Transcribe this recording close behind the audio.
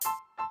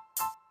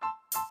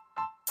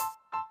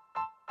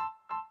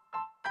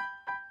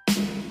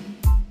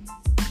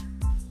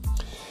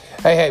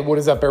Hey, what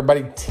is up,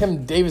 everybody?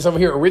 Tim Davis over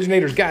here,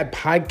 Originator's Guide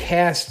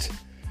Podcast,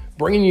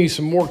 bringing you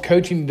some more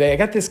coaching today. I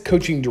got this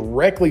coaching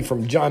directly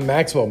from John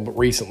Maxwell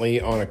recently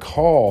on a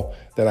call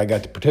that I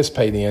got to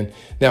participate in.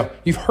 Now,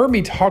 you've heard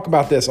me talk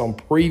about this on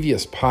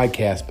previous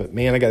podcasts, but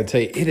man, I got to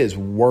tell you, it is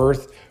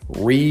worth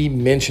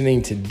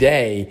re-mentioning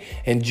today.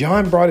 And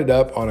John brought it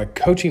up on a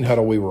coaching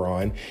huddle we were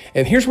on.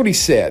 And here's what he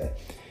said.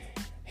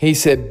 He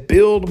said,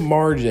 build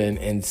margin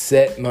and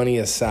set money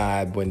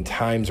aside when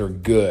times are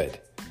good.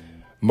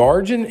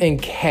 Margin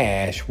and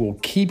cash will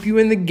keep you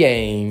in the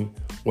game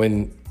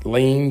when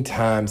lean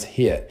times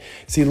hit.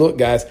 See, look,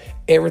 guys,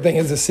 everything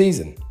is a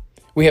season.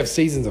 We have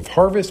seasons of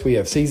harvest. We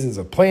have seasons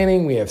of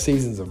planting. We have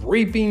seasons of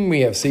reaping.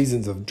 We have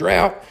seasons of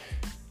drought.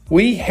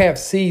 We have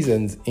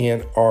seasons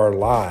in our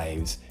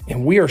lives,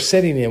 and we are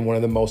sitting in one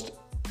of the most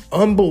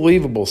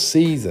unbelievable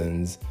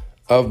seasons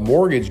of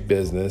mortgage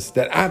business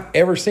that I've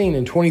ever seen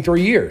in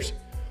 23 years.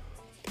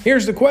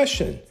 Here's the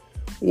question.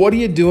 What are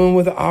you doing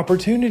with the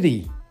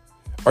opportunity?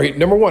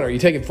 Number one, are you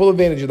taking full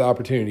advantage of the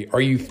opportunity?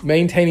 Are you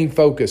maintaining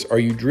focus? Are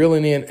you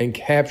drilling in and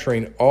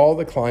capturing all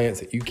the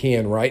clients that you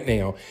can right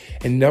now?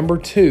 And number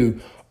two,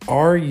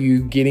 are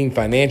you getting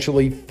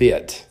financially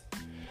fit?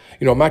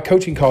 You know, my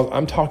coaching calls,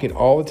 I'm talking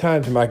all the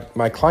time to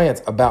my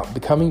clients about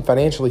becoming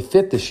financially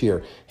fit this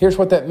year. Here's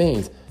what that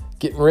means.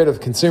 Getting rid of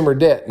consumer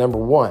debt, number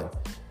one.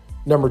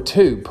 Number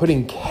two,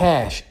 putting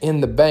cash in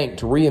the bank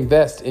to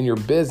reinvest in your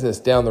business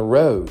down the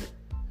road.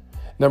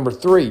 Number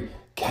three,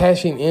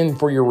 cashing in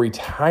for your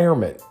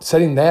retirement,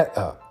 setting that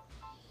up.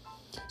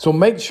 So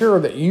make sure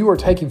that you are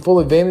taking full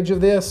advantage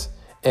of this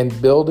and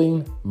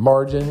building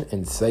margin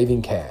and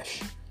saving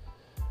cash.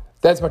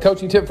 That's my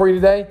coaching tip for you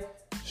today,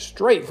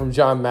 straight from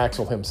John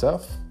Maxwell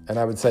himself. And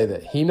I would say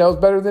that he knows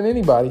better than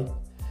anybody.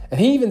 And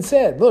he even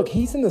said, look,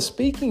 he's in the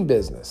speaking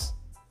business.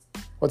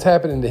 What's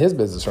happening to his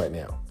business right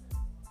now?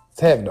 It's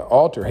having to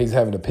alter. He's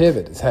having to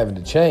pivot. It's having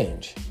to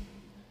change.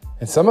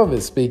 And some of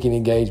his speaking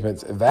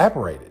engagements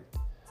evaporated.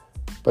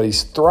 But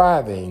he's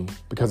thriving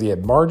because he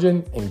had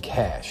margin and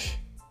cash.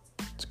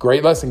 It's a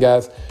great lesson,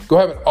 guys. Go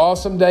have an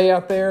awesome day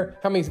out there.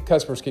 How many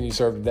customers can you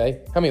serve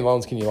today? How many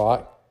loans can you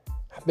lock?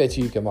 I bet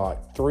you can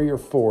lock 3 or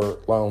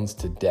 4 loans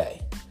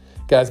today.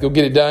 Guys, go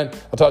get it done.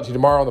 I'll talk to you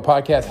tomorrow on the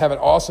podcast. Have an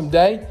awesome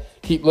day.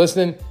 Keep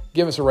listening.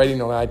 Give us a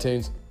rating on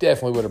iTunes.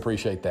 Definitely would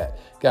appreciate that.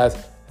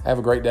 Guys, have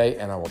a great day,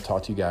 and I will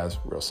talk to you guys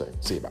real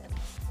soon. See you. Bye.